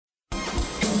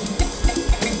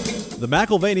The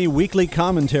McIlvaney Weekly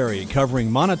Commentary,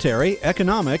 covering monetary,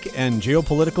 economic, and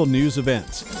geopolitical news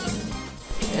events.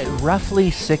 Roughly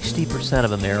 60%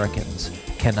 of Americans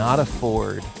cannot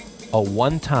afford a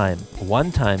one-time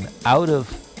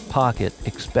out-of-pocket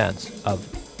expense of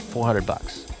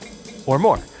 $400 or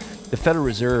more. The Federal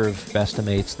Reserve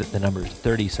estimates that the number is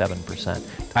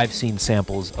 37%. I've seen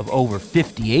samples of over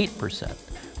 58%.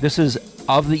 This is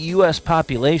of the U.S.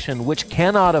 population which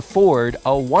cannot afford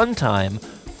a one-time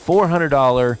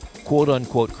 $400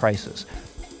 quote-unquote crisis.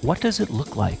 What does it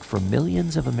look like for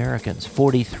millions of Americans,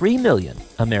 43 million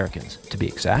Americans to be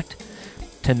exact,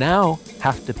 to now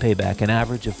have to pay back an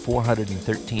average of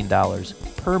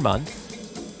 $413 per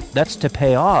month? That's to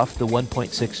pay off the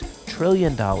 $1.6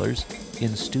 trillion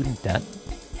in student debt.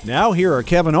 Now here are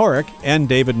Kevin Orrick and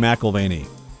David McIlvaney.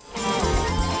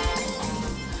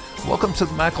 Welcome to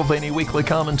the McIlvaney Weekly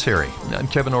Commentary. I'm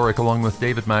Kevin Orrick along with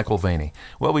David McIlvaney.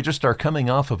 Well, we just are coming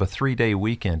off of a 3-day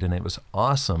weekend, and it was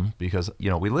awesome because,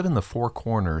 we live in the Four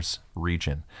Corners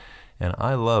region. And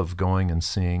I love going and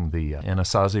seeing the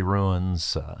Anasazi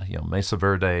ruins, Mesa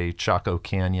Verde, Chaco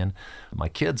Canyon. My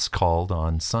kids called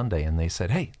on Sunday and they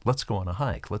said, hey, let's go on a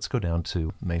hike. Let's go down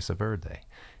to Mesa Verde.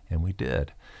 And we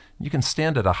did. You can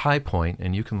stand at a high point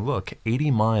and you can look 80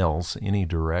 miles any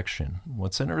direction.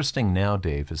 What's interesting now,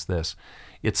 Dave, is this.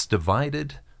 It's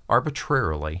divided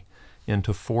arbitrarily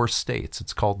into 4 states.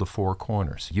 It's called the Four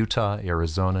Corners: Utah,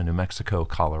 Arizona, New Mexico,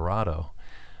 Colorado.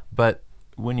 But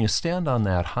when you stand on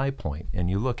that high point and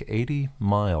you look 80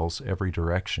 miles every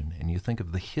direction and you think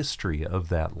of the history of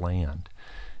that land,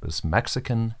 it was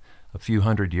Mexican a few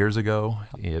hundred years ago.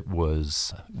 It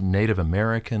was Native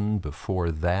American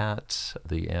before that,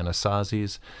 the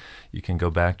Anasazis. You can go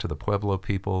back to the Pueblo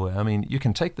people. I mean, you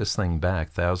can take this thing back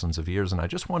thousands of years, and I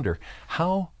just wonder,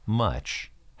 how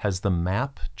much has the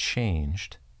map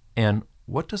changed, and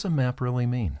what does a map really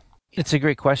mean? It's a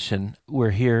great question.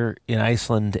 We're here in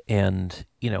Iceland, and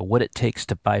what it takes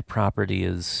to buy property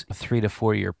is a 3 to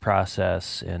 4 year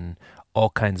process and all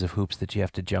kinds of hoops that you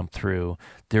have to jump through.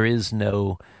 There is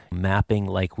no mapping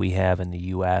like we have in the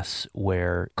U.S.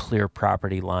 where clear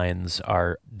property lines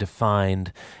are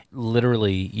defined.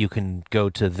 Literally, you can go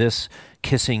to this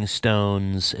Kissing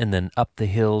Stones and then up the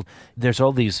hill. There's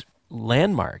all these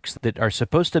landmarks that are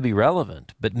supposed to be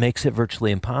relevant, but makes it virtually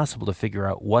impossible to figure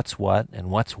out what's what and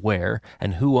what's where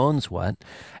and who owns what.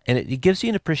 And it gives you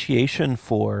an appreciation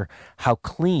for how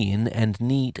clean and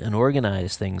neat and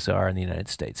organized things are in the United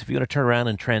States. If you want to turn around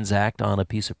and transact on a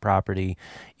piece of property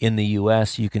in the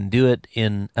U.S., you can do it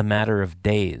in a matter of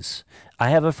days. I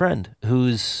have a friend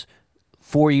who's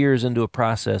 4 years into a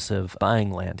process of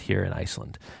buying land here in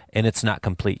Iceland, and it's not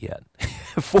complete yet.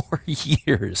 4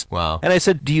 years. Wow. And I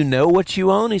said, do you know what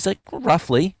you own? He's like, well,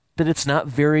 roughly, but it's not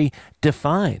very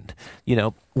defined.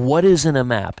 What is in a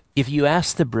map? If you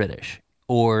ask the British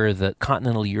or the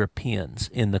continental Europeans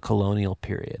in the colonial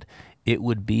period, it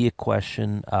would be a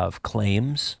question of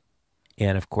claims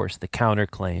and, of course, the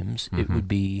counterclaims. Mm-hmm. It would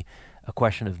be a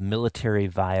question of military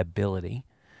viability.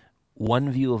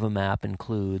 One view of a map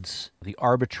includes the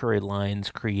arbitrary lines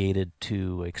created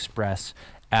to express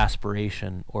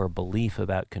aspiration or belief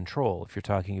about control. If you're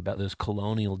talking about those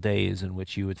colonial days in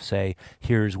which you would say,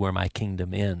 here's where my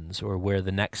kingdom ends, or where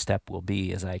the next step will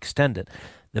be as I extend it.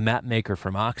 The map maker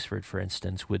from Oxford, for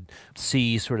instance, would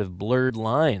see sort of blurred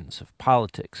lines of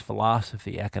politics,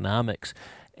 philosophy, economics,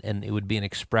 and it would be an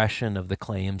expression of the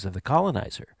claims of the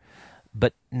colonizer.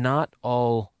 But not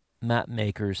all map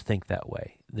makers think that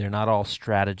way. They're not all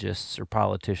strategists or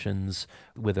politicians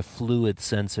with a fluid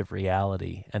sense of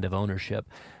reality and of ownership.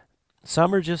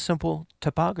 Some are just simple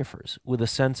topographers with a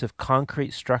sense of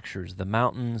concrete structures, the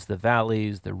mountains, the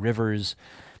valleys, the rivers,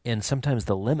 and sometimes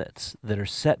the limits that are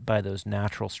set by those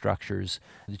natural structures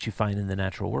that you find in the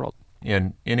natural world.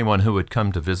 And anyone who would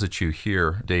come to visit you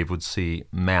here, Dave, would see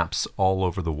maps all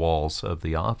over the walls of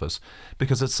the office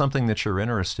because it's something that you're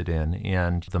interested in.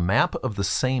 And the map of the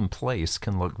same place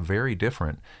can look very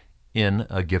different in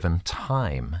a given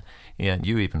time. And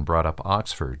you even brought up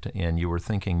Oxford, and you were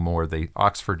thinking more,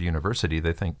 Oxford University,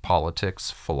 they think politics,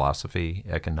 philosophy,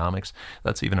 economics.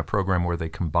 That's even a program where they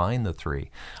combine the three.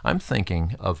 I'm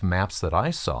thinking of maps that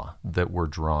I saw that were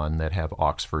drawn that have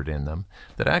Oxford in them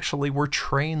that actually were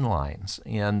train lines.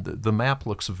 And the map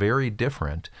looks very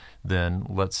different than,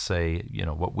 let's say,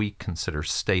 what we consider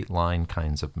state line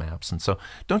kinds of maps. And so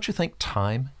don't you think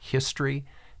time, history,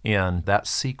 and that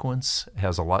sequence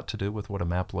has a lot to do with what a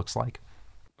map looks like?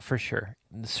 For sure.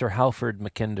 Sir Halford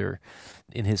Mackinder,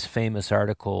 in his famous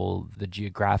article, The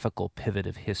Geographical Pivot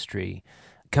of History,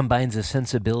 combines a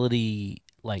sensibility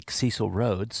like Cecil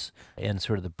Rhodes and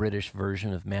sort of the British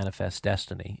version of Manifest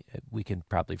Destiny. We can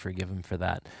probably forgive him for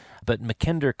that. But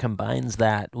Mackinder combines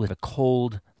that with a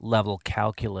cold level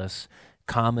calculus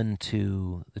common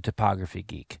to the topography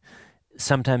geek.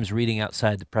 Sometimes reading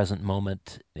outside the present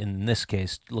moment, in this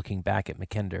case, looking back at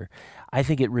Mackinder, I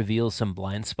think it reveals some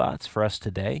blind spots for us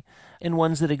today and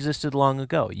ones that existed long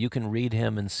ago. You can read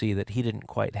him and see that he didn't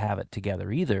quite have it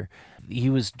together either. He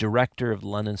was director of the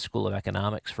London School of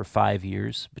Economics for 5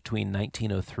 years between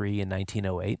 1903 and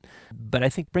 1908, but I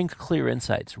think brings clear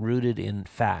insights rooted in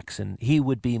facts, and he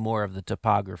would be more of the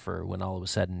topographer when all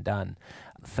was said and done.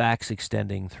 Facts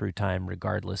extending through time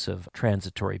regardless of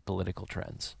transitory political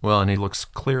trends. Well, and he looks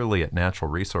clearly at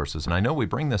natural resources. And I know we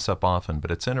bring this up often,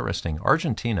 but it's interesting.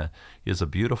 Argentina is a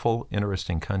beautiful,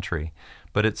 interesting country,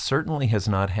 but it certainly has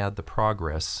not had the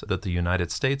progress that the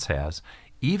United States has,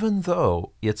 even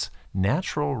though it's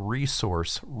natural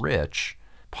resource rich.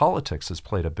 Politics has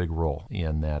played a big role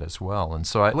in that as well. And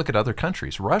so I look at other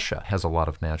countries. Russia has a lot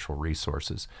of natural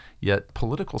resources, yet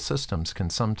political systems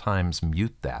can sometimes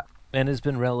mute that. And has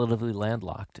been relatively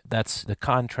landlocked. That's the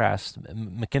contrast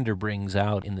Mackinder brings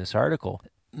out in this article.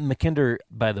 Mackinder,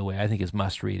 by the way, I think is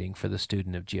must-reading for the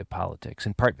student of geopolitics,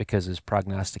 in part because his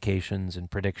prognostications and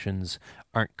predictions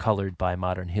aren't colored by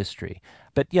modern history.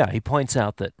 But yeah, he points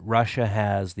out that Russia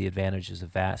has the advantages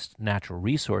of vast natural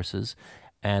resources,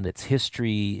 and its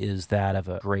history is that of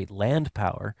a great land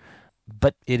power,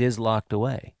 but it is locked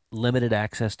away. Limited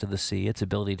access to the sea, its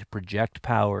ability to project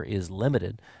power is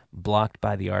limited, blocked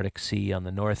by the Arctic Sea on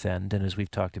the north end, and as we've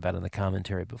talked about in the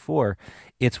commentary before,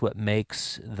 it's what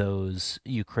makes those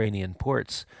Ukrainian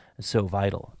ports so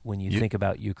vital. When you think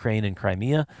about Ukraine and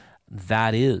Crimea,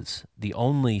 that is the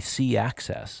only sea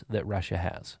access that Russia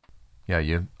has. Yeah,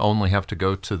 you only have to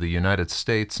go to the United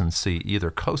States and see either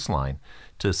coastline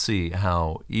to see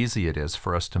how easy it is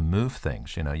for us to move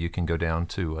things. You know, you can go down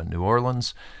to New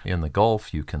Orleans in the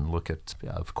Gulf. You can look at,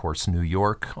 of course, New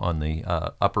York on the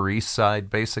Upper East Side,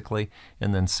 basically,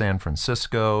 and then San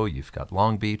Francisco. You've got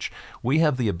Long Beach. We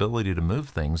have the ability to move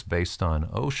things based on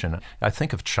ocean. I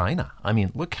think of China. I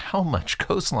mean, look how much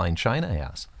coastline China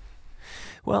has.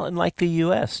 Well, and like the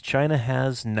U.S., China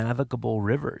has navigable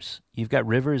rivers. You've got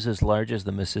rivers as large as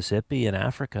the Mississippi in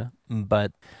Africa,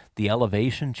 but the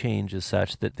elevation change is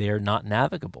such that they are not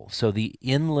navigable. So the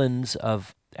inlands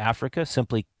of Africa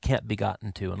simply can't be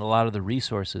gotten to, and a lot of the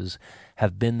resources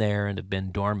have been there and have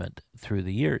been dormant through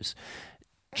the years.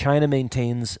 China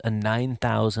maintains a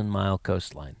 9,000-mile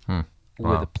coastline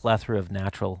with a plethora of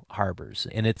natural harbors,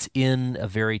 and it's in a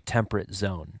very temperate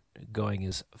zone, going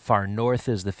as far north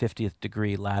as the 50th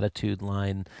degree latitude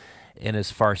line and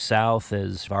as far south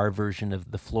as our version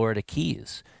of the Florida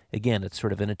Keys. Again, it's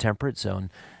sort of in a temperate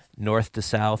zone, north to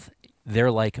south.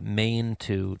 They're like Maine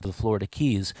to the Florida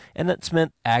Keys, and that's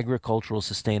meant agricultural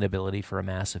sustainability for a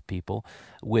mass of people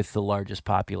with the largest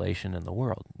population in the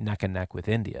world, neck and neck with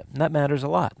India. And that matters a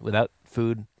lot. Without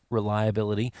food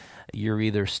reliability, you're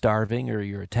either starving or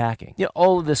you're attacking. You know,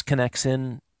 all of this connects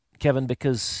in, Kevin,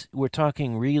 because we're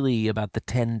talking really about the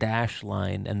 10-dash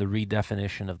line and the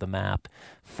redefinition of the map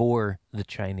for the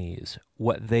Chinese,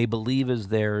 what they believe is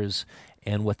theirs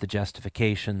and what the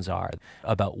justifications are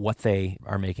about what they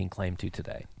are making claim to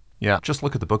today. Yeah, just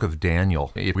look at the book of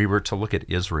Daniel. If we were to look at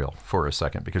Israel for a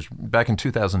second, because back in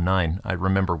 2009, I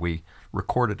remember we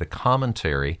recorded a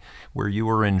commentary where you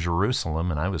were in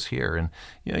Jerusalem and I was here. And,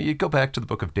 you know, you go back to the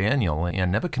book of Daniel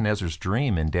and Nebuchadnezzar's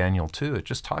dream in Daniel 2, it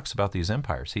just talks about these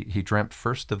empires. He dreamt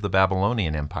first of the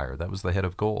Babylonian Empire. That was the head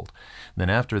of gold. Then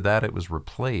after that, it was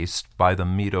replaced by the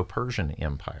Medo-Persian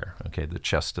Empire, okay, the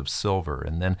chest of silver.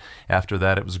 And then after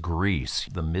that, it was Greece,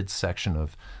 the midsection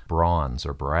of bronze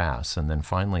or brass. And then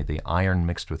finally, the iron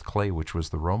mixed with clay, which was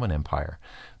the Roman Empire.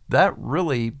 That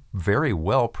really very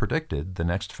well predicted the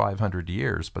next 500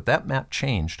 years, but that map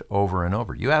changed over and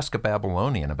over. You ask a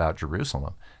Babylonian about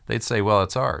Jerusalem, they'd say, well,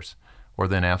 it's ours. Or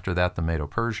then after that, the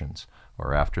Medo-Persians,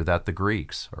 or after that, the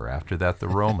Greeks, or after that, the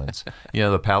Romans. You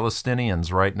know, the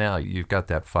Palestinians right now, you've got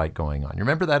that fight going on. You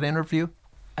remember that interview?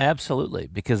 Absolutely,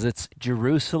 because it's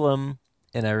Jerusalem,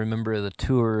 and I remember the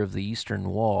tour of the Eastern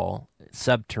Wall,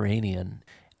 subterranean,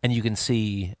 and you can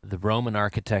see the Roman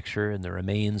architecture and the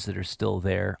remains that are still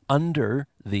there under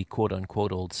the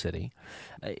quote-unquote old city.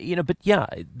 But yeah,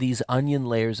 these onion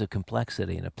layers of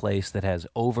complexity in a place that has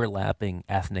overlapping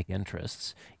ethnic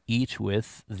interests, each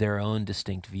with their own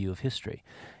distinct view of history.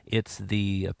 It's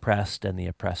the oppressed and the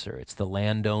oppressor. It's the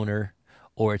landowner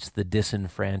or it's the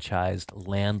disenfranchised,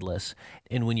 landless.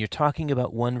 And when you're talking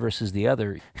about one versus the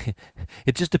other,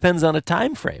 it just depends on a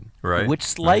time frame. Right. Which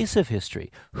slice of history?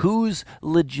 Whose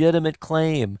legitimate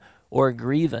claim or a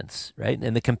grievance, right?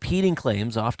 And the competing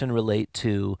claims often relate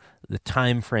to the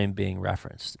time frame being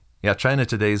referenced. Yeah, China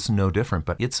today is no different,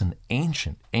 but it's an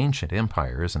ancient, ancient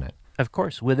empire, isn't it? Of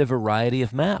course, with a variety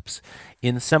of maps.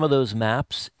 In some of those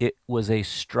maps, it was a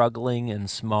struggling and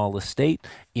small estate.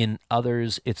 In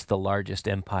others, it's the largest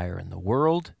empire in the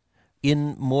world.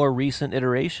 In more recent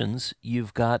iterations,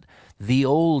 you've got the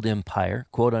old empire,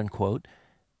 quote unquote,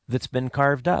 that's been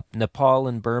carved up. Nepal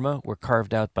and Burma were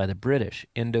carved out by the British,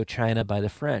 Indochina by the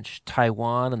French,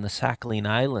 Taiwan and the Sakhalin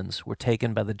Islands were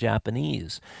taken by the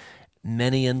Japanese.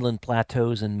 Many inland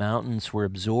plateaus and mountains were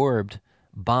absorbed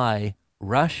by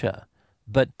Russia.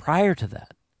 But prior to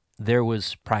that, there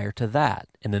was prior to that,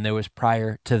 and then there was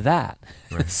prior to that.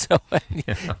 Right. So,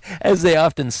 as they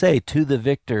often say, to the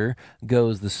victor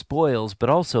goes the spoils, but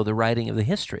also the writing of the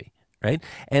history, right?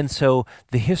 And so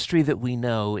the history that we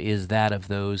know is that of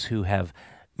those who have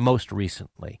most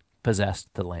recently possessed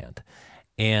the land.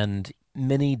 And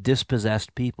many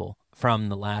dispossessed people from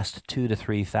the last 2,000 to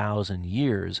 3,000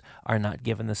 years are not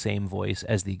given the same voice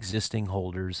as the existing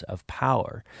holders of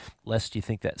power. Lest you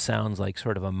think that sounds like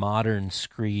sort of a modern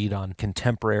screed on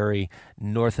contemporary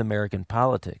North American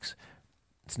politics.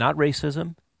 It's not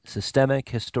racism, systemic,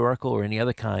 historical, or any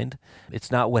other kind. It's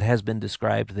not what has been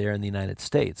described there in the United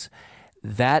States.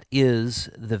 That is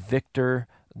the victor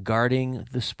guarding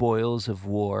the spoils of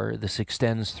war. This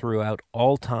extends throughout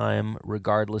all time,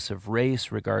 regardless of race,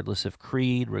 regardless of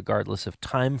creed, regardless of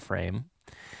time frame.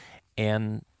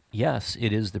 And yes,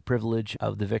 it is the privilege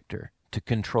of the victor to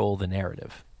control the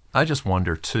narrative. I just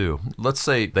wonder, too, let's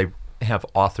say they have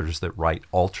authors that write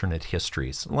alternate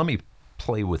histories. Let me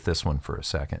play with this one for a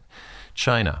second.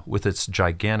 China, with its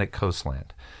gigantic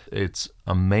coastland, its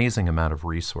amazing amount of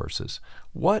resources.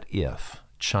 What if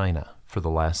China, for the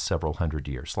last several hundred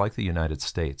years, like the United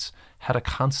States, had a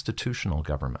constitutional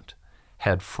government,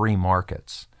 had free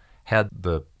markets, had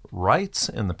the rights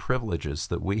and the privileges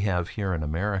that we have here in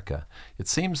America? It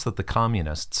seems that the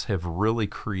communists have really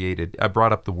created, I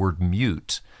brought up the word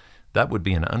mute. That would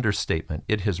be an understatement.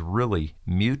 It has really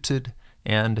muted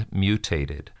and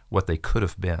mutated what they could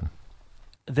have been.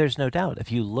 There's no doubt.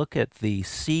 If you look at the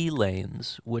sea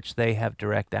lanes which they have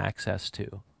direct access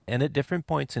to, and at different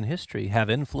points in history have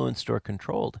influenced or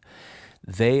controlled,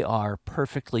 they are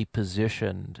perfectly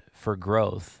positioned for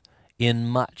growth in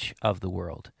much of the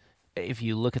world. If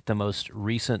you look at the most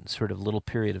recent sort of little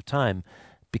period of time,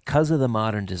 because of the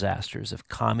modern disasters of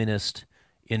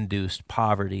communist-induced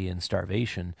poverty and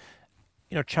starvation,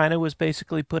 China was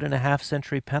basically put in a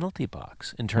half-century penalty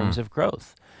box in terms of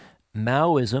growth.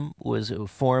 Maoism was a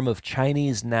form of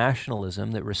Chinese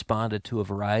nationalism that responded to a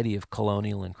variety of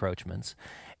colonial encroachments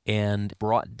and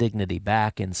brought dignity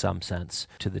back, in some sense,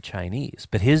 to the Chinese.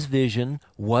 But his vision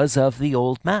was of the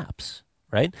old maps,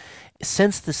 right?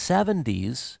 Since the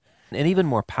 70s, and even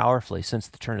more powerfully since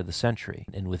the turn of the century,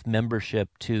 and with membership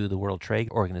to the World Trade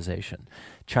Organization,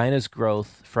 China's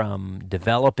growth from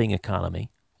developing economy,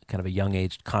 kind of a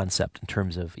young-aged concept in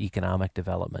terms of economic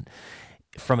development,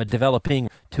 from a developing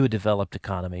to a developed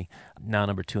economy, now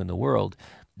number 2 in the world,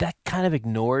 that kind of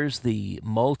ignores the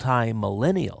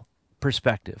multi-millennial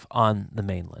perspective on the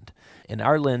mainland. In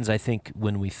our lens, I think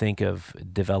when we think of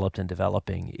developed and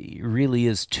developing, it really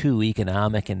is too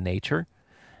economic in nature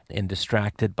and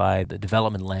distracted by the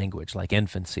development language like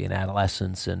infancy and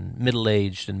adolescence and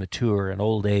middle-aged and mature and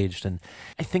old-aged. And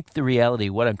I think the reality,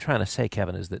 what I'm trying to say,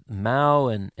 Kevin, is that Mao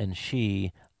and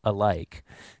Xi alike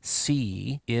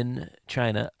see in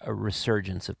China a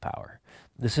resurgence of power.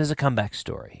 This is a comeback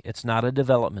story. It's not a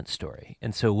development story.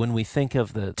 And so when we think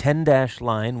of the 10-dash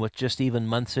line, which just even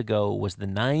months ago was the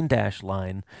 9-dash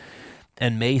line,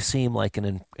 and may seem like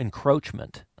an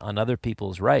encroachment on other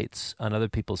people's rights, on other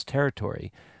people's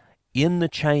territory, in the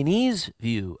Chinese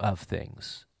view of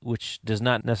things, which does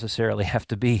not necessarily have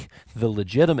to be the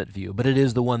legitimate view, but it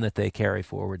is the one that they carry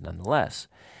forward nonetheless.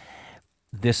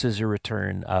 This is a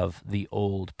return of the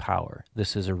old power.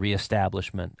 This is a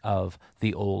reestablishment of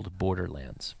the old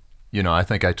borderlands. I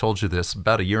think I told you this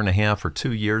about 1.5 or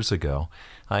 2 years ago.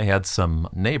 I had some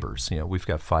neighbors. We've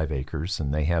got 5 acres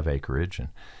and they have acreage.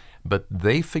 But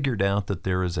they figured out that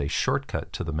there is a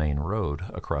shortcut to the main road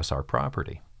across our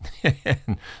property.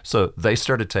 So they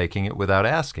started taking it without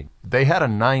asking. They had a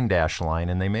 9-dash line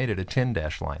and they made it a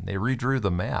 10-dash line. They redrew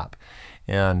the map.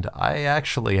 And I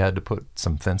actually had to put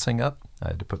some fencing up. I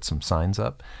had to put some signs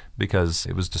up because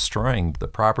it was destroying the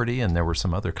property and there were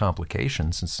some other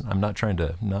complications. I'm not trying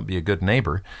to not be a good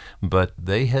neighbor, but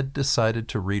they had decided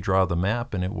to redraw the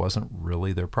map and it wasn't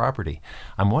really their property.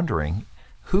 I'm wondering,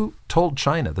 who told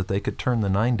China that they could turn the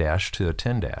 9-dash to a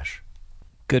 10-dash?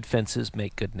 Good fences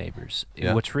make good neighbors.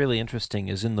 Yeah. What's really interesting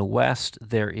is in the West,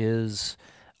 there is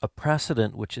a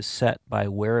precedent which is set by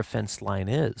where a fence line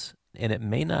is. And it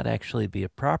may not actually be a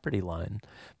property line,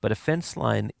 but a fence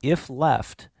line, if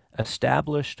left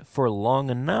established for long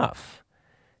enough,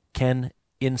 can,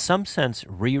 in some sense,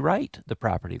 rewrite the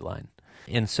property line.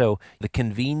 And so the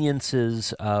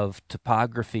conveniences of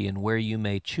topography and where you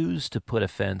may choose to put a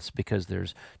fence because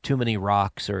there's too many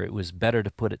rocks or it was better to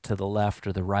put it to the left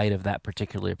or the right of that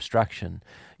particular obstruction,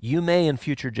 you may in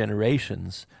future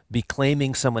generations be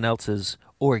claiming someone else's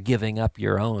or giving up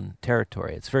your own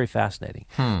territory. It's very fascinating.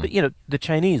 But, the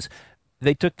Chinese,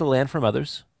 they took the land from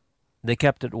others. They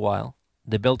kept it a while.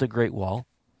 They built a Great Wall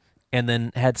and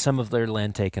then had some of their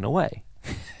land taken away.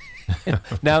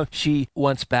 Now she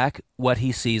wants back what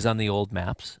he sees on the old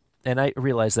maps. And I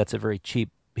realize that's a very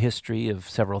cheap history of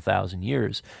several thousand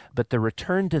years. But the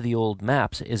return to the old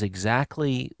maps is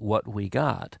exactly what we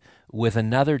got, with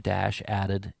another dash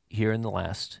added here in the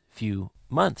last few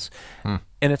months. And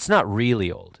it's not really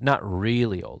old.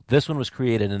 This one was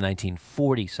created in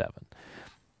 1947.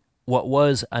 What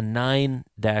was a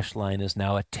 9-dash line is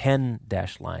now a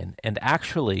 10-dash line, and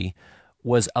actually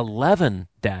was 11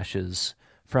 dashes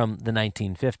from the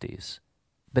 1950s.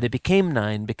 But it became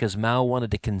 9 because Mao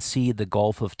wanted to concede the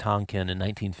Gulf of Tonkin in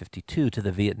 1952 to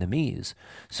the Vietnamese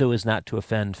so as not to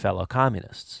offend fellow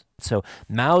communists. So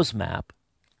Mao's map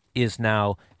is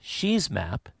now Xi's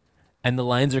map, and the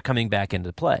lines are coming back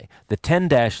into play. The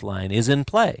 10-dash line is in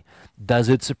play. Does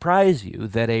it surprise you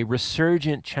that a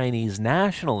resurgent Chinese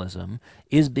nationalism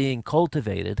is being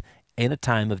cultivated in a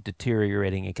time of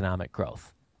deteriorating economic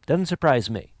growth? Doesn't surprise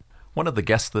me. One of the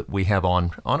guests that we have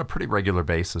on a pretty regular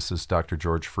basis is Dr.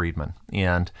 George Friedman,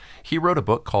 and he wrote a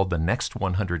book called The Next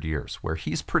 100 Years, where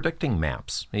he's predicting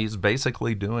maps. He's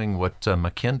basically doing what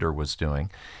Mackinder was doing,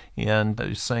 and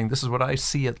he's saying, this is what I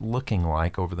see it looking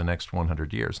like over the next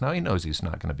 100 years. Now, he knows he's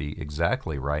not going to be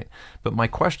exactly right, but my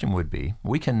question would be,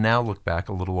 we can now look back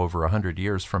a little over 100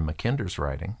 years from Mackinder's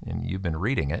writing, and you've been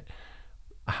reading it.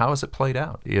 How has it played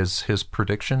out? Is his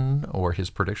prediction or his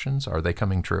predictions, are they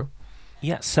coming true?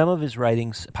 Yeah, some of his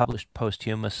writings published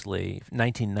posthumously,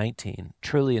 1919,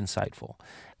 truly insightful.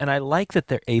 And I like that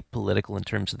they're apolitical in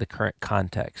terms of the current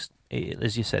context.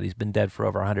 As you said, he's been dead for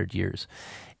over 100 years.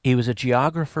 He was a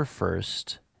geographer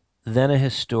first, then a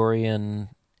historian,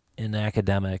 an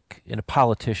academic, and a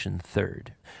politician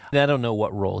third. And I don't know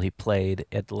what role he played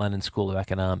at the London School of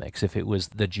Economics, if it was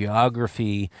the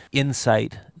geography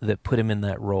insight that put him in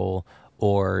that role,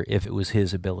 or if it was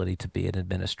his ability to be an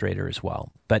administrator as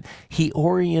well. But he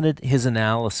oriented his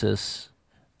analysis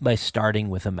by starting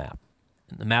with a map.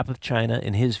 And the map of China,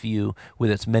 in his view, with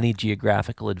its many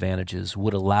geographical advantages,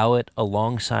 would allow it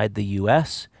alongside the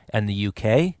U.S. and the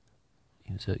U.K.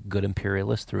 He was a good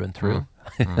imperialist through and through,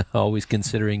 always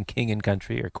considering king and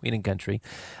country or queen and country.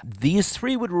 These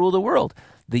three would rule the world: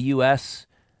 the U.S.,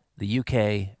 the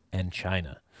U.K., and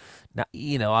China.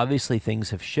 Now, obviously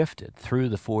things have shifted through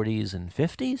the 40s and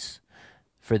 50s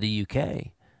for the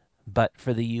UK, but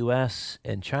for the US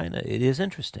and China, it is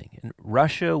interesting. And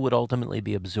Russia would ultimately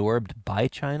be absorbed by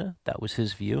China. That was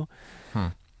his view.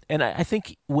 And I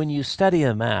think when you study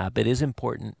a map, it is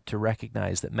important to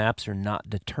recognize that maps are not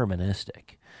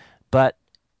deterministic, but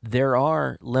there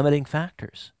are limiting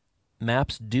factors.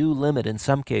 Maps do limit in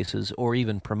some cases or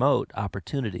even promote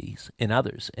opportunities in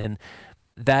others. And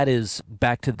that is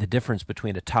back to the difference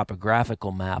between a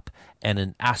topographical map and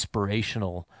an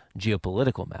aspirational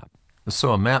geopolitical map.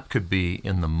 So a map could be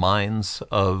in the minds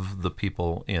of the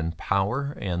people in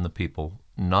power and the people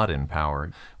not in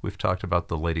power. We've talked about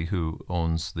the lady who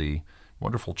owns the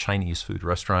wonderful Chinese food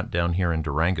restaurant down here in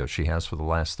Durango. She has for the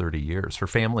last 30 years. Her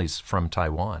family's from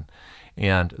Taiwan,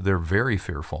 and they're very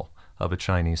fearful of a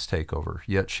Chinese takeover.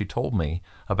 Yet she told me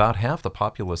about half the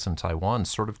populace in Taiwan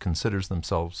sort of considers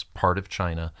themselves part of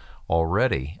China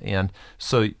already. And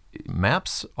so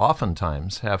maps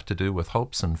oftentimes have to do with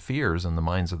hopes and fears in the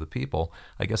minds of the people.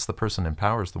 I guess the person in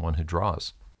power is the one who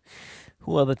draws.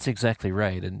 Well, that's exactly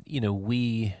right. And,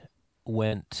 we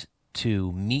went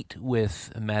to meet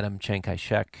with Madame Chiang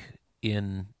Kai-shek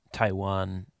in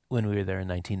Taiwan when we were there in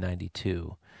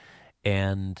 1992.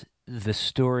 And the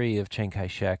story of Chiang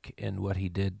Kai-shek and what he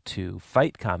did to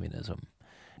fight communism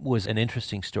was an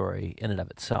interesting story in and of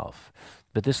itself.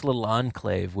 But this little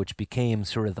enclave, which became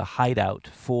sort of the hideout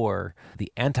for the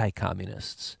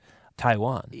anti-communists,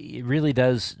 Taiwan, it really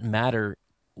does matter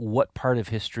what part of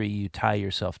history you tie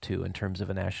yourself to in terms of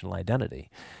a national identity.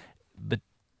 But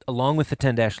along with the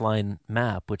 10-dash line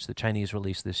map, which the Chinese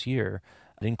released this year,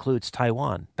 it includes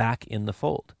Taiwan back in the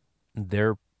fold.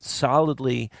 They're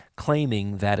solidly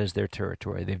claiming that as their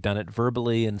territory. They've done it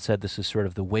verbally and said this is sort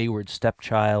of the wayward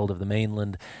stepchild of the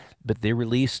mainland. But they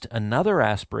released another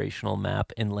aspirational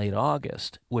map in late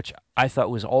August, which I thought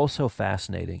was also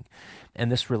fascinating.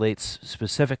 And this relates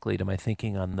specifically to my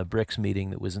thinking on the BRICS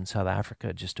meeting that was in South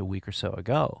Africa just a week or so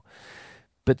ago.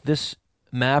 But this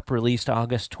map released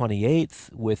August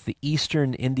 28th with the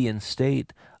eastern Indian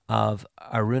state of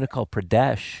Arunachal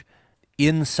Pradesh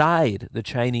inside the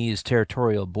Chinese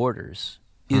territorial borders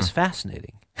is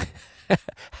fascinating.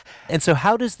 And so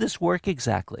how does this work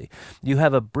exactly? You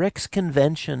have a BRICS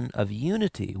convention of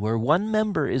unity where one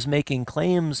member is making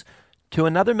claims to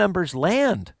another member's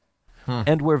land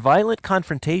and where violent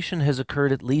confrontation has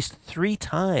occurred at least 3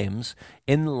 times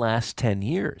in the last 10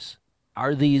 years.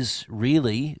 Are these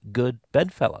really good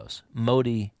bedfellows,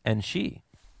 Modi and Xi?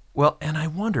 Well, and I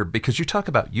wonder, because you talk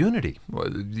about unity,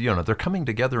 they're coming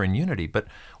together in unity, but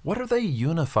what are they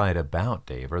unified about,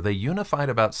 Dave? Are they unified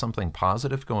about something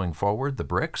positive going forward, the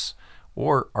BRICS,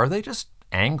 or are they just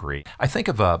angry? I think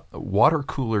of a water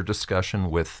cooler discussion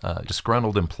with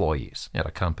disgruntled employees at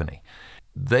a company.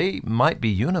 They might be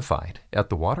unified at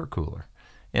the water cooler.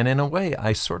 And in a way,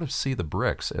 I sort of see the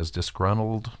BRICS as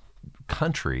disgruntled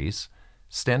countries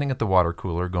standing at the water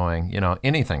cooler going,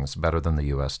 anything's better than the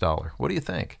U.S. dollar. What do you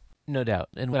think? No doubt.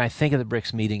 And when I think of the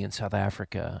BRICS meeting in South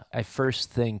Africa, I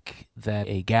first think that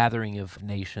a gathering of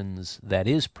nations that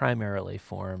is primarily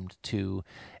formed to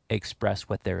express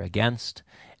what they're against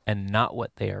and not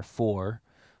what they are for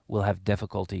will have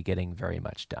difficulty getting very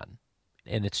much done.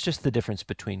 And it's just the difference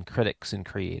between critics and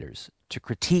creators. To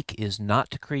critique is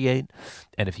not to create,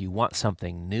 and if you want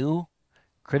something new,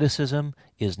 criticism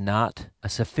is not a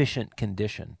sufficient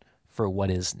condition for what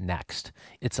is next.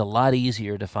 It's a lot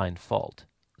easier to find fault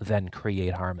than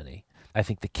create harmony. I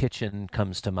think the kitchen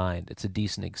comes to mind. It's a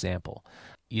decent example.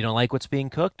 You don't like what's being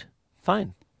cooked?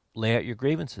 Fine. Lay out your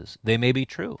grievances. They may be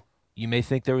true. You may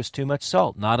think there was too much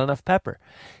salt, not enough pepper.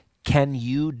 Can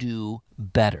you do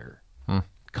better?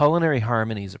 Culinary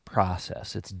harmony is a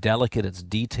process. It's delicate, it's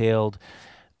detailed,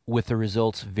 with the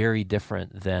results very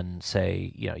different than,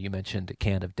 say, you mentioned a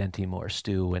can of Denti Moore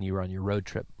stew when you were on your road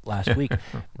trip last week.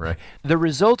 Right. The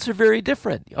results are very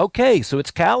different. Okay, so it's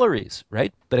calories,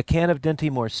 right? But a can of Denti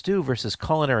Moore stew versus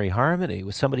culinary harmony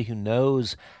with somebody who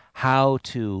knows how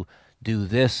to do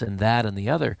this and that and the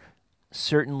other,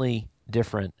 certainly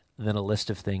different than a list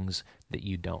of things that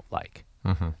you don't like.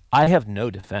 I have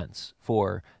no defense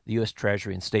for the U.S.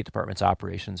 Treasury and State Department's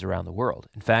operations around the world.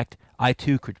 In fact, I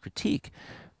too could critique.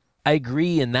 I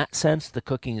agree in that sense the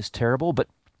cooking is terrible, but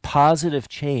positive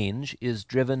change is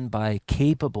driven by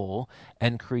capable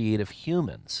and creative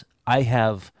humans. I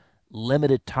have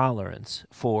limited tolerance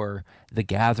for the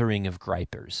gathering of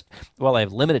gripers. While I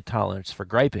have limited tolerance for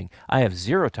griping, I have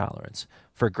zero tolerance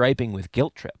for griping with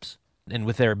guilt trips and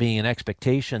with there being an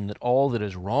expectation that all that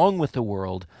is wrong with the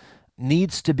world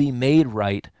needs to be made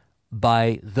right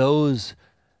by those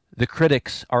the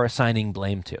critics are assigning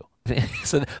blame to.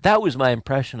 So that was my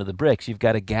impression of the BRICS. You've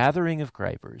got a gathering of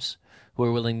gripers who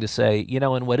are willing to say,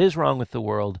 and what is wrong with the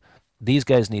world, these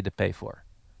guys need to pay for.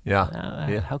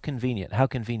 Yeah. How convenient. How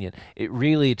convenient. It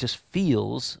really just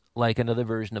feels like another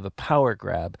version of a power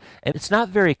grab. And it's not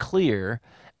very clear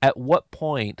at what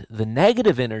point the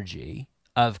negative energy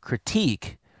of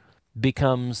critique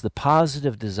becomes the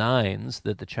positive designs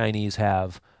that the Chinese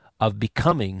have of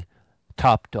becoming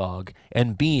top dog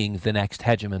and being the next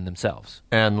hegemon themselves.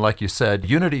 And like you said,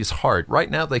 unity's hard.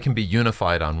 Right now they can be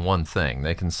unified on one thing.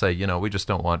 They can say, we just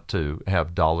don't want to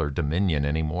have dollar dominion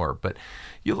anymore. But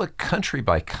you look country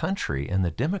by country and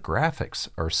the demographics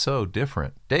are so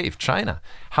different. Dave, China.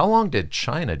 How long did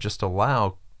China just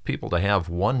allow people to have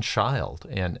one child?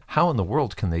 And how in the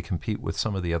world can they compete with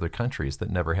some of the other countries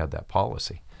that never had that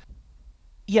policy?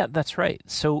 Yeah, that's right.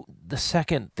 So the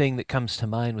second thing that comes to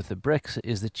mind with the BRICS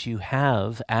is that you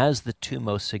have, as the two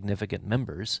most significant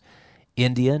members,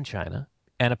 India and China,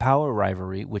 and a power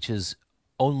rivalry which is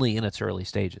only in its early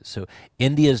stages. So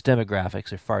India's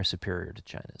demographics are far superior to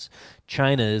China's.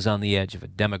 China is on the edge of a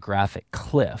demographic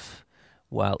cliff,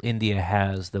 while India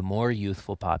has the more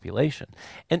youthful population.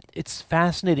 And it's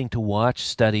fascinating to watch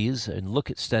studies and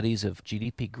look at studies of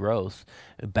GDP growth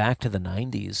back to the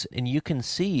 90s, and you can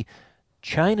see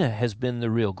China has been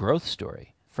the real growth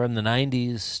story from the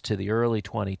 90s to the early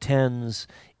 2010s,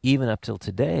 even up till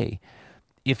today.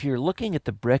 If you're looking at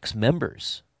the BRICS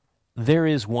members, there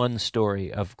is one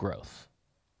story of growth.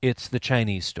 It's the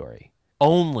Chinese story,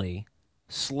 only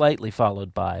slightly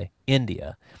followed by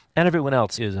India, and everyone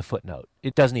else is a footnote.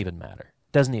 It doesn't even matter.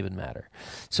 Doesn't even matter.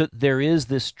 So there is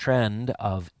this trend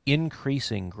of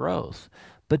increasing growth,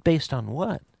 but based on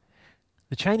what?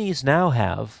 The Chinese now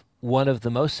have one of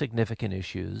the most significant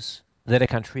issues that a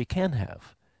country can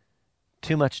have.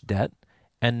 Too much debt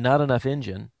and not enough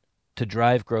engine to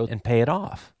drive growth and pay it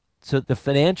off. So the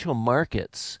financial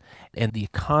markets and the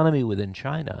economy within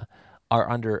China are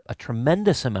under a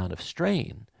tremendous amount of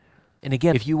strain. And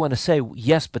again, if you want to say,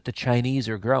 yes, but the Chinese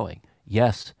are growing,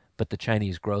 yes, but the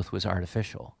Chinese growth was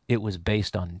artificial. It was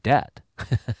based on debt.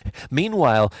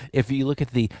 Meanwhile, if you look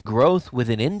at the growth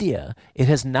within India, it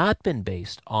has not been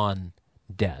based on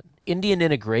debt. Indian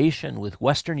integration with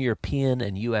Western European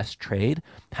and U.S. trade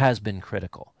has been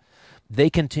critical. They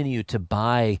continue to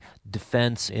buy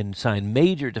defense and sign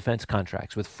major defense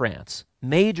contracts with France,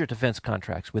 major defense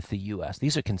contracts with the U.S.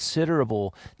 These are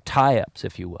considerable tie-ups,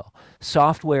 if you will.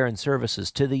 Software and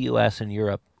services to the U.S. and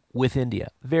Europe with India,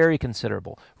 very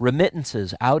considerable.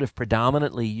 Remittances out of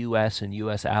predominantly U.S. and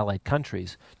U.S. allied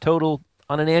countries total,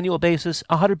 on an annual basis,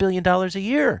 $100 billion a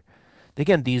year.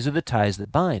 Again, these are the ties that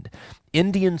bind.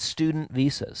 Indian student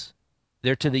visas.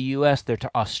 They're to the U.S., they're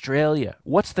to Australia.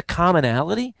 What's the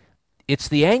commonality? It's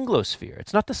the Anglosphere.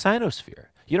 It's not the Sinosphere.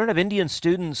 You don't have Indian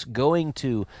students going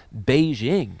to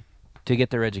Beijing to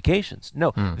get their educations.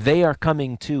 No, they are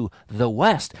coming to the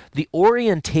West. The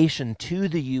orientation to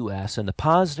the U.S. and the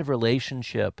positive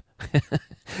relationship.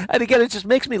 And again, it just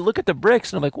makes me look at the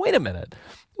BRICS and I'm like, wait a minute.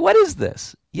 What is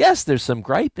this? Yes, there's some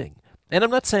griping. And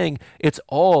I'm not saying it's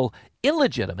all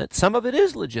illegitimate. Some of it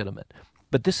is legitimate.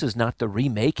 But this is not the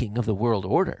remaking of the world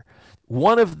order.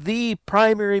 One of the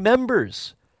primary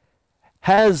members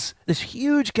has this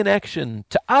huge connection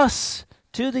to us,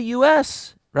 to the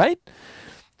U.S., right?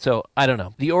 So, I don't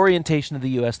know. The orientation of the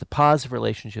U.S., the positive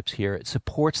relationships here, it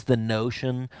supports the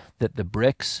notion that the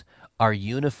BRICS are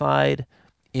unified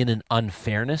in an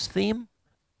unfairness theme,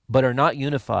 but are not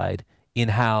unified in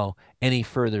how any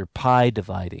further pie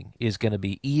dividing is going to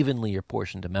be evenly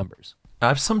apportioned to members.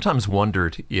 I've sometimes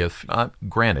wondered if,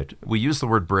 granted, we use the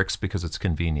word BRICS because it's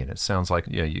convenient. It sounds like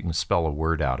you can spell a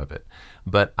word out of it.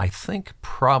 But I think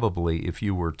probably if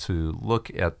you were to look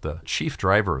at the chief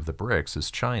driver of the BRICS is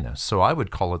China. So I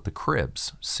would call it the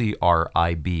CRIBS,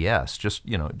 CRIBS.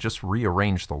 Just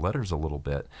rearrange the letters a little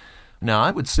bit. Now,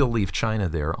 I would still leave China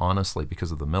there, honestly,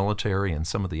 because of the military and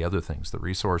some of the other things, the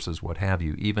resources, what have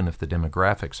you, even if the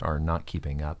demographics are not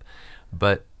keeping up.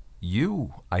 But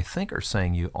you, I think, are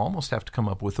saying you almost have to come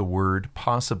up with a word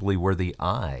possibly where the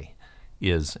I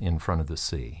is in front of the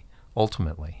C,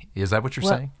 ultimately. Is that what you're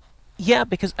saying? Yeah,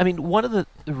 because, one of the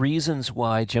reasons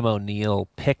why Jim O'Neill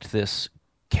picked this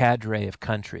cadre of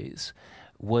countries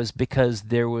was because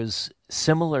there was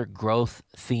similar growth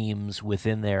themes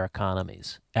within their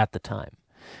economies at the time.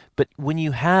 But when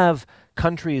you have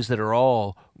countries that are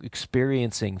all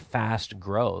experiencing fast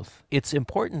growth, it's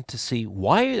important to see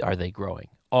why are they growing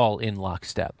all in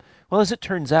lockstep. Well, as it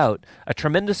turns out, a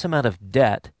tremendous amount of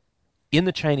debt in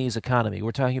the Chinese economy.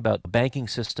 We're talking about a banking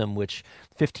system which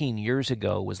 15 years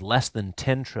ago was less than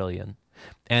 10 trillion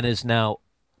and is now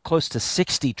close to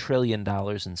 $60 trillion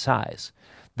in size.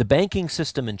 The banking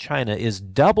system in China is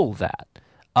double that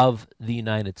of the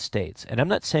United States. And I'm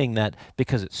not saying that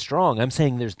because it's strong. I'm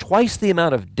saying there's twice the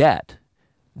amount of debt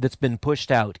that's been pushed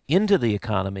out into the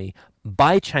economy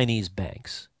by Chinese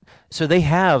banks. So they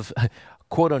have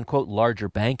quote-unquote larger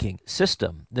banking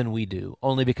system than we do,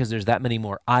 only because there's that many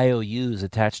more IOUs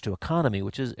attached to economy,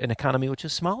 which is an economy which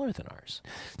is smaller than ours.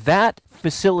 That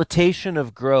facilitation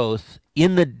of growth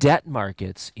in the debt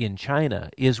markets in China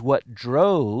is what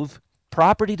drove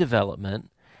property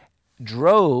development,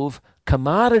 drove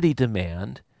commodity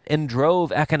demand, and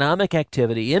drove economic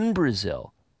activity in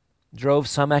Brazil, drove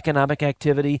some economic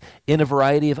activity in a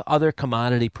variety of other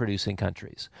commodity-producing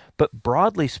countries. But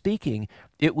broadly speaking,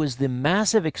 it was the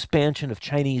massive expansion of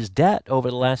Chinese debt over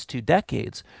the last 2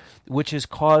 decades, which has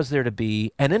caused there to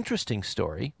be an interesting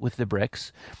story with the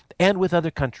BRICS and with other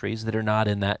countries that are not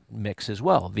in that mix as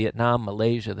well. Vietnam,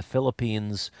 Malaysia, the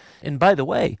Philippines. And by the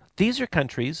way, these are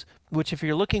countries which, if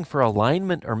you're looking for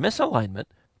alignment or misalignment,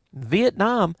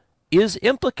 Vietnam is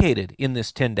implicated in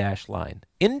this 10-dash line.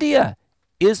 India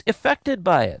is affected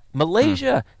by it.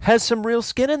 Malaysia has some real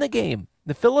skin in the game.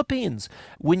 The Philippines.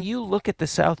 When you look at the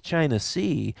South China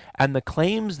Sea and the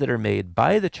claims that are made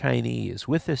by the Chinese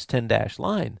with this 10-dash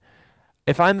line,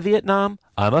 if I'm Vietnam,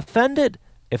 I'm offended.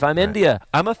 If I'm India,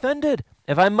 I'm offended.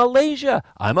 If I'm Malaysia,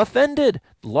 I'm offended.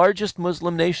 The largest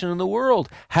Muslim nation in the world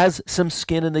has some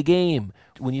skin in the game.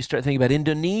 When you start thinking about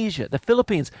Indonesia, the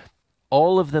Philippines,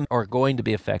 all of them are going to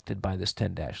be affected by this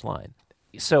 10-dash line.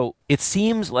 So it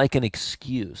seems like an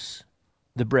excuse,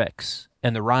 the BRICS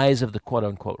and the rise of the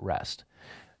quote-unquote rest.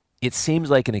 It seems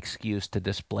like an excuse to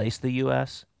displace the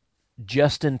U.S.,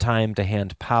 just in time to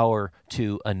hand power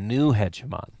to a new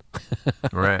hegemon.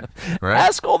 Right, right.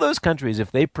 Ask all those countries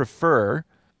if they prefer,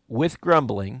 with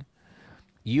grumbling,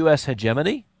 U.S.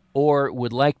 hegemony or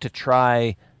would like to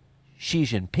try Xi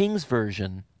Jinping's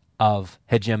version of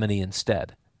hegemony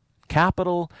instead.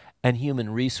 Capital and human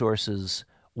resources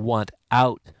want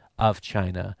out of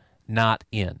China, not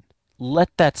in. Let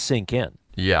that sink in.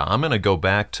 Yeah, I'm going to go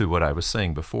back to what I was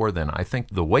saying before then. I think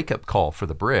the wake-up call for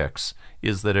the BRICS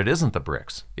is that it isn't the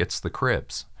BRICS, it's the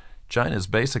CRIBS. China's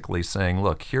basically saying,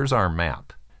 look, here's our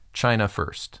map. China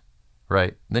first,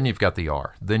 right? Then you've got the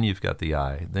R, then you've got the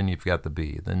I, then you've got the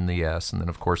B, then the S, and then,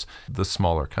 of course, the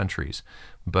smaller countries.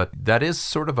 But that is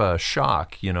sort of a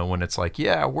shock, when it's like,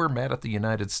 yeah, we're mad at the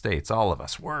United States, all of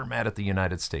us. We're mad at the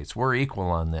United States. We're equal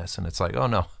on this. And it's like,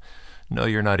 oh, no,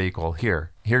 you're not equal.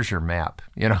 Here's your map.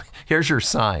 Here's your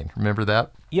sign. Remember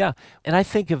that? Yeah. And I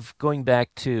think of going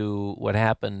back to what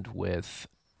happened with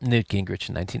Newt Gingrich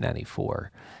in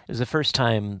 1994. It was the first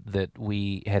time that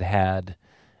we had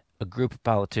a group of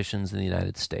politicians in the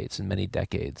United States in many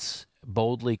decades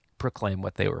boldly proclaim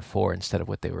what they were for instead of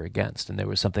what they were against. And there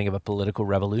was something of a political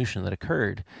revolution that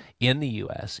occurred in the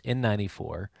U.S. in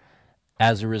 94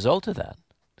 as a result of that.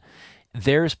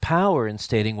 There's power in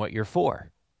stating what you're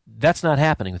for. That's not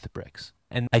happening with the BRICS.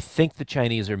 And I think the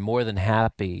Chinese are more than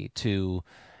happy to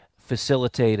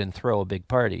facilitate and throw a big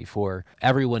party for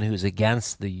everyone who's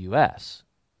against the U.S.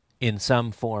 in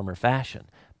some form or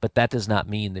fashion. But that does not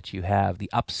mean that you have the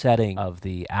upsetting of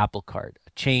the apple cart, a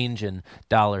change in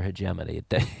dollar hegemony.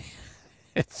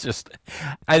 It's just,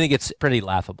 I think it's pretty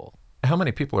laughable. How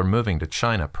many people are moving to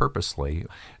China purposely?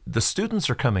 The students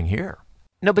are coming here.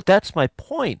 No, but that's my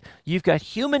point. You've got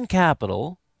human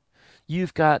capital,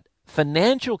 you've got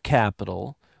financial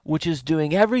capital, which is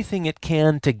doing everything it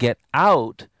can to get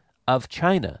out of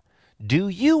China. Do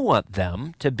you want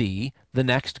them to be the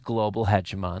next global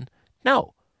hegemon?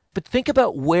 No. But think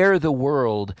about where the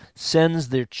world sends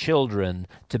their children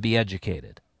to be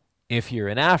educated. If you're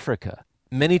in Africa,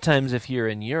 many times if you're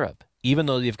in Europe, even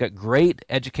though you've got great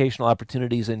educational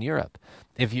opportunities in Europe,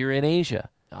 if you're in Asia,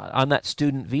 on that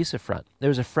student visa front,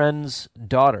 there's a friend's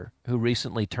daughter who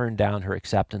recently turned down her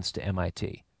acceptance to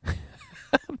MIT.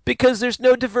 Because there's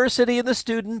no diversity in the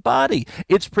student body.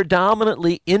 It's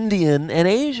predominantly Indian and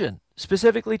Asian,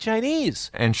 specifically Chinese.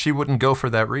 And she wouldn't go for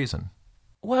that reason.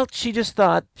 Well, she just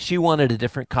thought she wanted a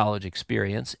different college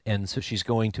experience, and so she's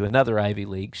going to another Ivy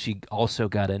League. She also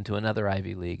got into another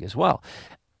Ivy League as well.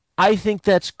 I think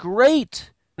that's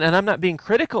great, and I'm not being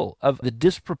critical of the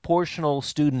disproportional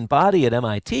student body at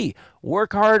MIT.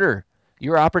 Work harder.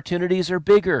 Your opportunities are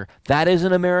bigger. That is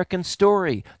an American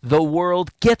story. The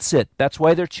world gets it. That's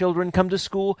why their children come to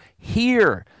school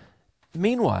here.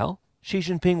 Meanwhile, Xi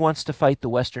Jinping wants to fight the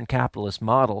Western capitalist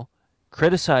model,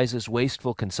 criticizes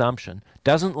wasteful consumption,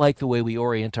 doesn't like the way we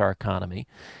orient our economy,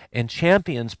 and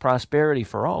champions prosperity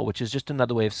for all, which is just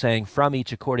another way of saying from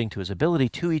each according to his ability,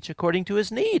 to each according to his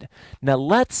need. Now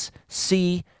let's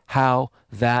see how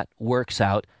that works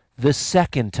out the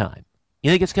second time. You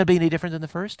think it's going to be any different than the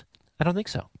first? I don't think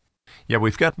so. Yeah,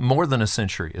 we've got more than a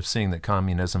century of seeing that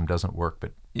communism doesn't work,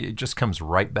 but it just comes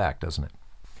right back, doesn't it?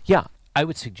 Yeah, I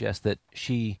would suggest that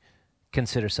she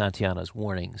consider Santayana's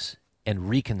warnings and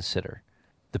reconsider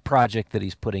the project that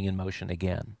he's putting in motion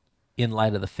again in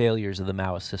light of the failures of the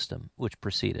Maoist system which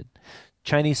preceded.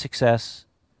 Chinese success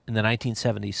in the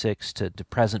 1976 to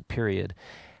present period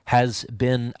has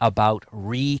been about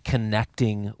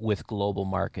reconnecting with global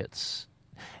markets.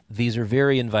 These are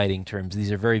very inviting terms.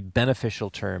 These are very beneficial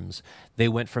terms. They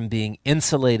went from being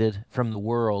insulated from the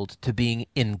world to being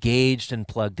engaged and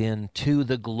plugged in to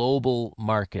the global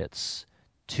markets,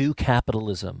 to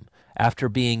capitalism, after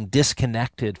being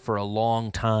disconnected for a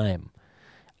long time.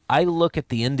 I look at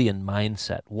the Indian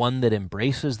mindset, one that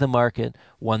embraces the market,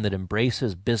 one that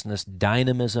embraces business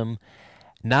dynamism.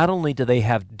 Not only do they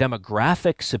have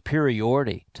demographic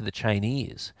superiority to the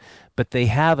Chinese, but they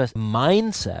have a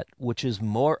mindset which is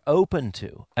more open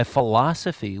to, a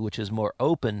philosophy which is more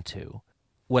open to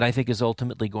what I think is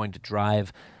ultimately going to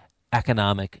drive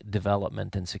economic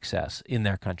development and success in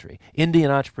their country. Indian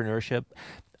entrepreneurship,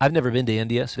 I've never been to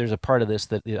India, so there's a part of this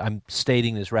that I'm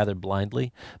stating this rather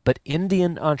blindly, but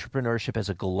Indian entrepreneurship is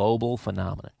a global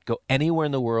phenomenon. Go anywhere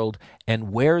in the world,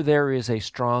 and where there is a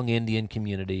strong Indian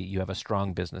community, you have a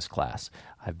strong business class.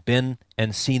 I've been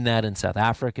and seen that in South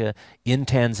Africa, in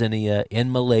Tanzania,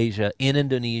 in Malaysia, in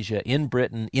Indonesia, in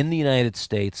Britain, in the United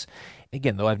States.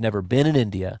 Again, though I've never been in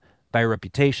India, by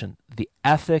reputation, the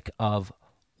ethic of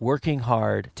working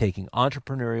hard, taking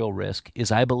entrepreneurial risk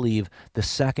is, I believe, the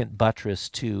second buttress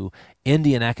to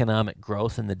Indian economic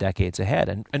growth in the decades ahead.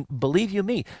 And believe you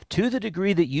me, to the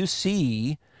degree that you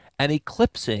see an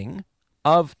eclipsing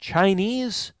of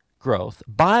Chinese growth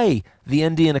by the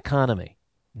Indian economy,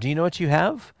 do you know what you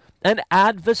have? An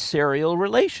adversarial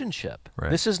relationship.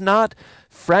 Right. This is not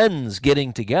friends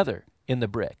getting together in the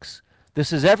BRICS.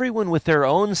 This is everyone with their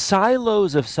own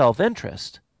silos of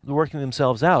self-interest working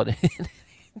themselves out.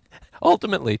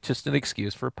 Ultimately, just an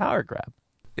excuse for a power grab.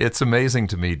 It's amazing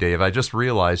to me, Dave. I just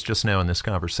realized just now in this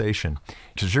conversation,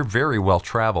 because you're very well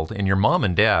traveled, and your mom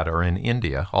and dad are in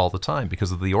India all the time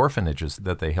because of the orphanages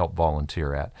that they help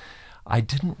volunteer at. I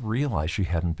didn't realize you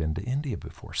hadn't been to India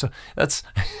before. So that's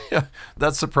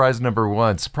surprise number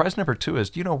one. Surprise number two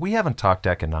is, we haven't talked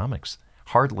economics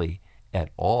hardly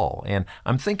at all. And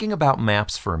I'm thinking about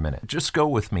maps for a minute. Just go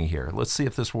with me here. Let's see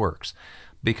if this works.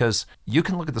 Because you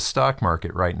can look at the stock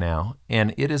market right now,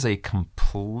 and it is a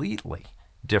completely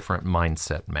different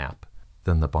mindset map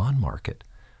than the bond market.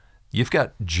 You've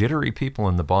got jittery people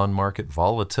in the bond market,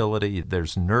 volatility,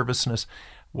 there's nervousness.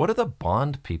 What do the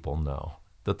bond people know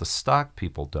that the stock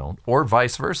people don't? Or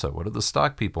vice versa, what do the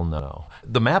stock people know?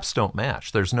 The maps don't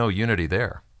match. There's no unity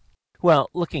there.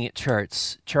 Well, looking at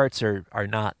charts are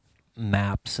not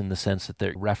maps in the sense that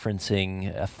they're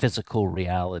referencing a physical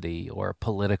reality or a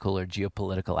political or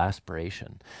geopolitical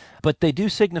aspiration. But they do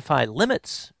signify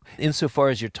limits insofar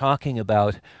as you're talking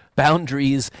about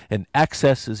boundaries and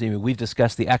excesses. I mean, we've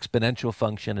discussed the exponential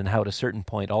function and how at a certain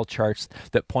point all charts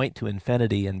that point to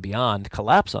infinity and beyond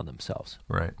collapse on themselves.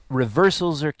 Right.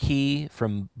 Reversals are key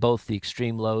from both the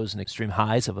extreme lows and extreme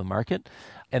highs of a market,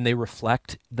 and they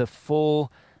reflect the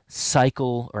full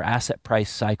cycle or asset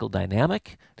price cycle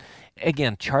dynamic.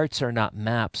 Again, charts are not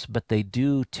maps, but they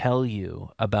do tell you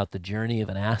about the journey of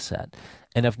an asset.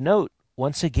 And of note,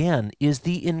 once again, is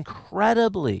the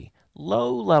incredibly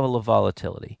low level of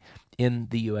volatility in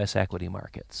the U.S. equity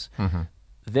markets. Mm-hmm.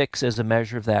 VIX, as a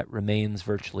measure of that, remains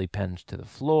virtually pinned to the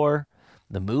floor.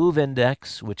 The MOVE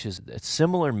index, which is a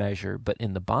similar measure, but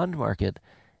in the bond market,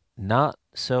 not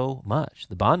so much.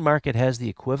 The bond market has the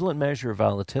equivalent measure of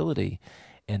volatility,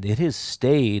 and it has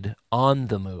stayed on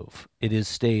the move. It has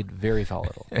stayed very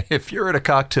volatile. If you're at a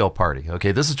cocktail party,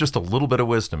 okay, this is just a little bit of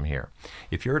wisdom here.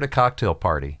 If you're at a cocktail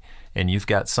party and you've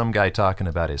got some guy talking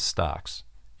about his stocks,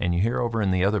 and you hear over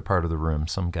in the other part of the room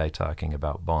some guy talking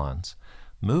about bonds,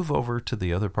 move over to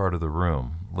the other part of the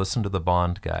room. Listen to the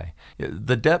bond guy.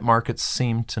 The debt markets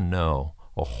seem to know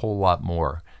a whole lot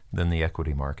more than the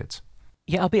equity markets.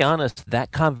 Yeah, I'll be honest,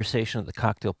 that conversation at the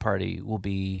cocktail party will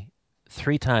be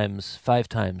 3 times, 5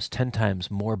 times, 10 times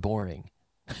more boring.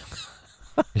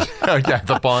 Yeah,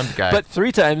 the bond guy. But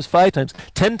 3 times, 5 times,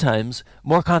 10 times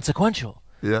more consequential.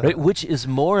 Yeah. Right? Which is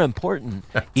more important?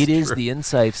 That's it is true. the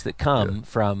insights that come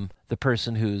from the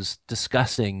person who's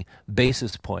discussing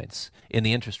basis points in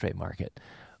the interest rate market.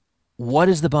 What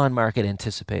is the bond market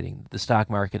anticipating? The stock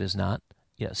market is not.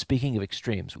 Yeah, speaking of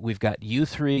extremes, we've got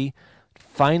U3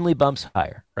 finally bumps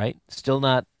higher, right? Still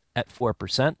not at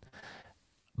 4%.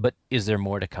 But is there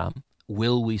more to come?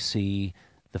 Will we see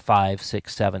the 5,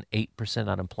 6, 7, 8%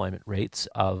 unemployment rates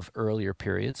of earlier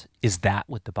periods? Is that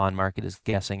what the bond market is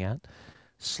guessing at?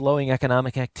 Slowing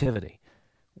economic activity,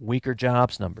 weaker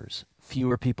jobs numbers,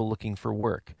 fewer people looking for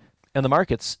work. And the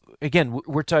markets, again,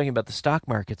 we're talking about the stock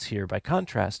markets here. By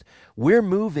contrast, we're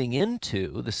moving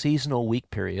into the seasonal weak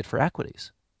period for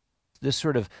equities. This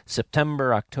sort of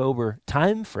September, October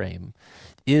time frame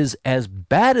is as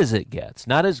bad as it gets,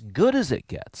 not as good as it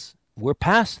gets. We're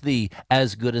past the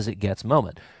as good as it gets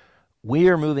moment. We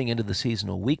are moving into the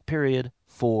seasonal weak period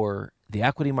for the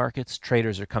equity markets.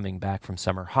 Traders are coming back from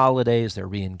summer holidays. They're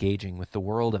re-engaging with the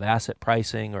world of asset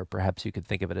pricing, or perhaps you could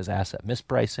think of it as asset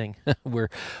mispricing. We're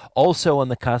also on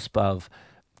the cusp of,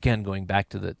 again, going back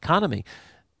to the economy,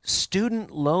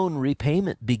 student loan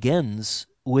repayment begins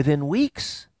within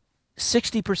weeks.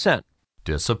 60%.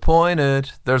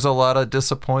 Disappointed. There's a lot of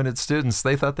disappointed students.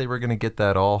 They thought they were going to get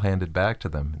that all handed back to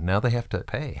them. Now they have to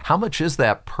pay. How much is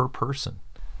that per person?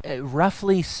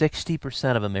 Roughly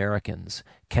 60% of Americans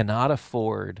cannot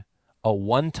afford a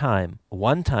one-time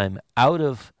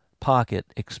out-of-pocket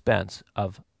expense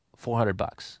of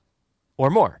 $400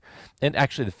 or more. And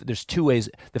actually, there's 2 ways.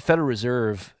 The Federal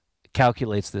Reserve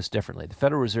calculates this differently. The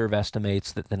Federal Reserve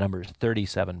estimates that the number is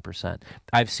 37%.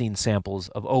 I've seen samples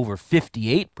of over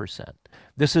 58%.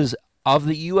 This is of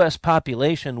the U.S.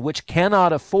 population which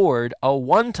cannot afford a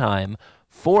one-time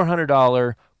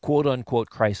 $400 quote-unquote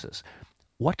crisis.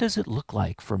 What does it look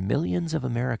like for millions of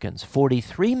Americans,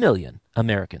 43 million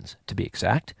Americans to be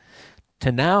exact,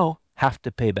 to now have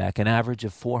to pay back an average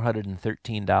of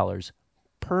 $413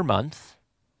 per month.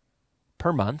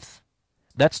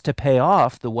 That's to pay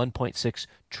off the $1.6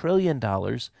 trillion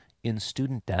in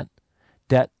student debt.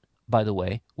 Debt, by the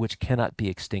way, which cannot be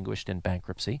extinguished in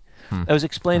bankruptcy. I was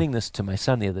explaining this to my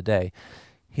son the other day.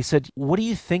 He said, what do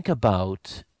you think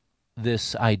about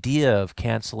this idea of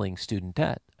canceling student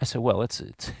debt? I said, well, it's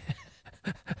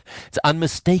it's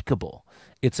unmistakable.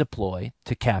 It's a ploy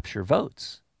to capture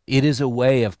votes. It is a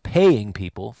way of paying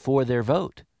people for their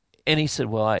vote. And he said,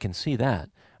 well, I can see that.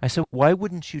 I said, why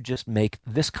wouldn't you just make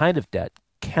this kind of debt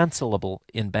cancelable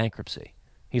in bankruptcy?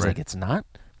 He's like, it's not?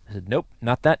 I said, nope,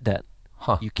 not that debt.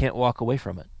 You can't walk away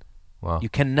from it. Wow. You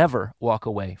can never walk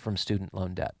away from student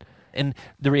loan debt. And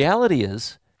the reality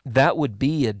is that would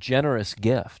be a generous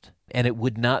gift, and it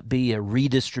would not be a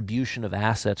redistribution of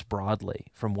assets broadly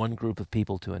from one group of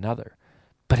people to another.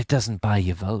 But it doesn't buy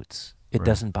you votes. It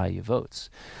doesn't buy you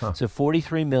votes. So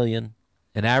 $43 million,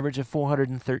 an average of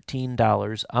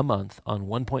 $413 a month on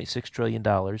 $1.6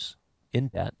 trillion in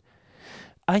debt.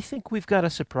 I think we've got a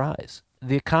surprise.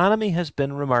 The economy has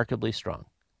been remarkably strong.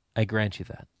 I grant you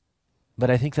that.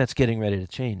 But I think that's getting ready to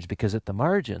change because at the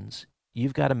margins,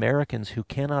 you've got Americans who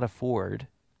cannot afford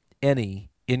any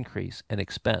increase in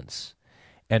expense,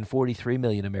 and 43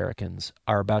 million Americans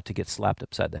are about to get slapped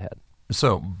upside the head.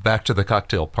 So back to the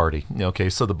cocktail party. Okay,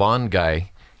 so the bond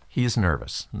guy, he's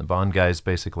nervous. And the bond guy is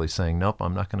basically saying, nope,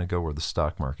 I'm not going to go where the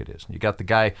stock market is. You got the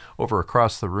guy over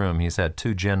across the room. He's had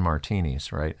 2 gin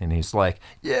martinis, right? And he's like,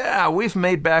 yeah, we've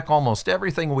made back almost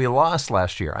everything we lost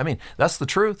last year. I mean, that's the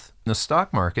truth. In the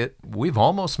stock market, we've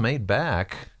almost made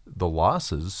back the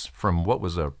losses from what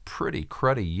was a pretty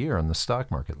cruddy year in the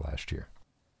stock market last year.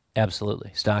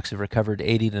 Absolutely. Stocks have recovered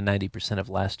 80 to 90% of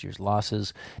last year's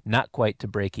losses, not quite to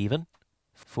break even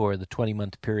for the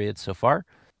 20-month period so far.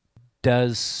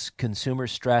 Does consumer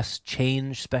stress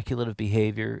change speculative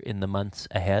behavior in the months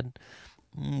ahead?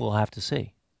 We'll have to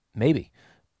see. Maybe.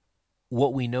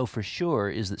 What we know for sure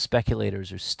is that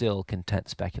speculators are still content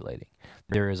speculating.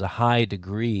 There is a high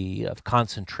degree of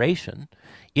concentration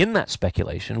in that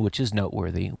speculation, which is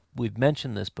noteworthy. We've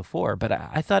mentioned this before, but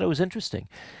I thought it was interesting.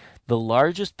 The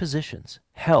largest positions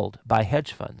held by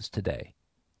hedge funds today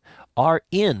are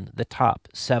in the top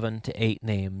 7 to 8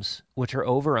 names, which are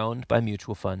overowned by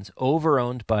mutual funds,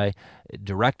 overowned by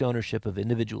direct ownership of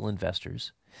individual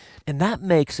investors. And that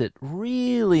makes it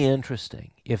really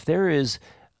interesting. If there is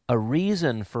a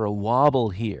reason for a wobble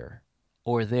here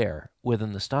or there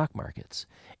within the stock markets,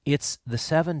 it's the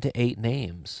 7 to 8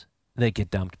 names that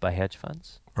get dumped by hedge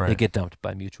funds. Right. They get dumped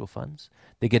by mutual funds.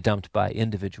 They get dumped by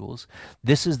individuals.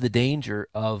 This is the danger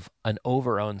of an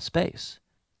overowned space.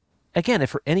 Again, if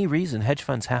for any reason hedge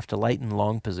funds have to lighten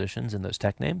long positions in those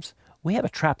tech names, we have a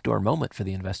trapdoor moment for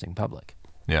the investing public.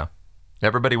 Yeah.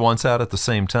 Everybody wants out at the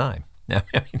same time. I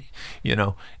mean, you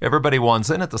know, everybody wants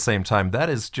in at the same time. That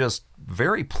is just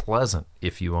very pleasant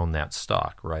if you own that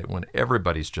stock, right? When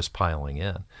everybody's just piling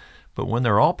in. But when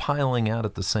they're all piling out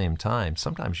at the same time,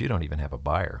 sometimes you don't even have a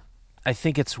buyer. I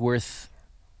think it's worth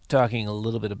talking a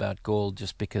little bit about gold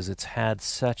just because it's had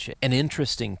such an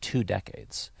interesting 2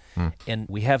 decades. And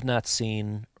we have not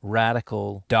seen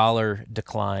radical dollar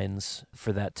declines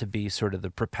for that to be sort of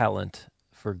the propellant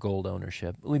for gold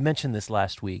ownership. We mentioned this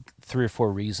last week, 3 or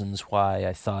 4 reasons why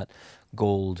I thought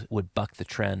gold would buck the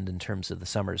trend in terms of the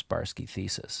Summers-Barsky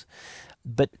thesis.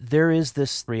 But there is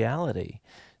this reality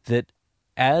that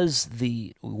as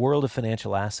the world of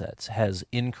financial assets has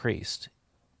increased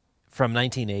from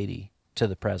 1980 to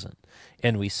the present,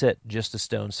 and we sit just a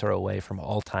stone's throw away from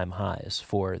all-time highs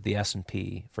for the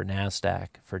S&P, for NASDAQ,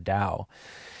 for Dow,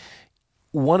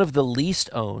 one of the least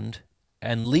owned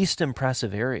and least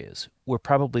impressive areas where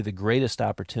probably the greatest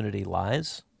opportunity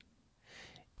lies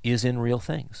is in real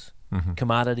things.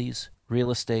 Commodities, real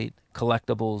estate,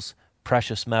 collectibles,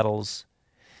 precious metals.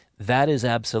 That is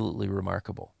absolutely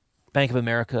remarkable. Bank of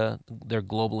America, their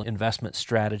global investment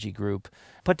strategy group,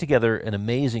 put together an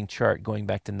amazing chart going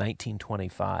back to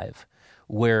 1925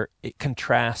 where it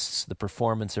contrasts the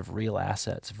performance of real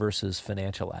assets versus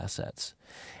financial assets.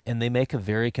 And they make a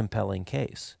very compelling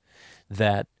case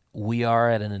that we are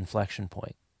at an inflection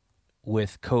point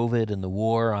with COVID and the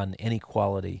war on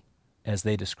inequality, as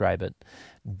they describe it,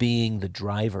 being the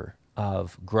driver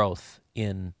of growth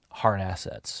in hard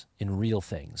assets, in real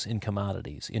things, in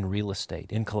commodities, in real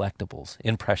estate, in collectibles,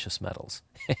 in precious metals.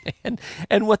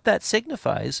 and what that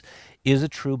signifies is a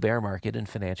true bear market in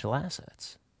financial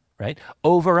assets, right?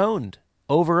 Overowned,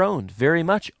 very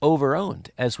much overowned,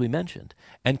 as we mentioned,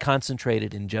 and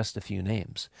concentrated in just a few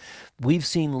names. We've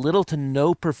seen little to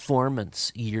no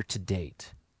performance year to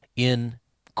date in,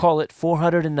 call it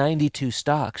 492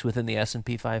 stocks within the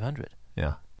S&P 500.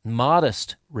 Yeah.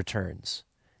 Modest returns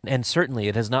And certainly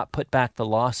it has not put back the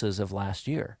losses of last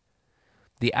year.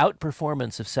 The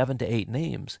outperformance of 7 to 8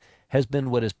 names has been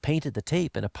what has painted the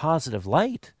tape in a positive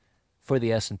light for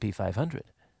the S&P 500.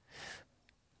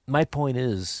 My point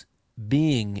is,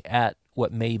 being at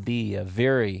what may be a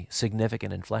very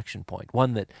significant inflection point,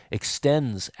 one that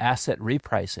extends asset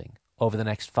repricing over the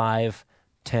next 5,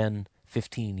 10,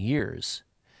 15 years,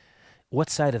 what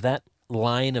side of that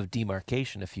line of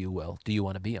demarcation, if you will, do you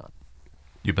want to be on?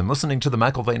 You've been listening to the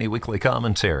McAlvany Weekly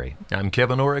Commentary. I'm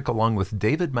Kevin Orrick along with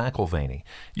David McAlvany.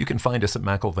 You can find us at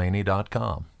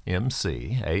McAlvany.com,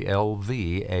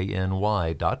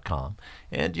 McAlvany.com,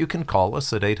 and you can call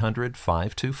us at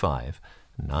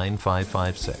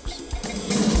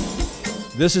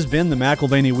 800-525-9556. This has been the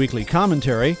McAlvany Weekly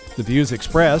Commentary. The views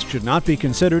expressed should not be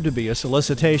considered to be a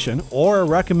solicitation or a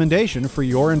recommendation for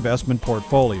your investment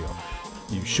portfolio.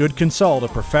 You should consult a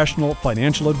professional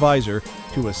financial advisor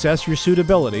to assess your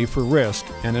suitability for risk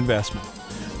and investment.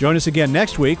 Join us again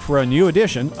next week for a new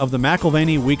edition of the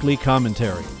McAlvany Weekly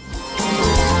Commentary.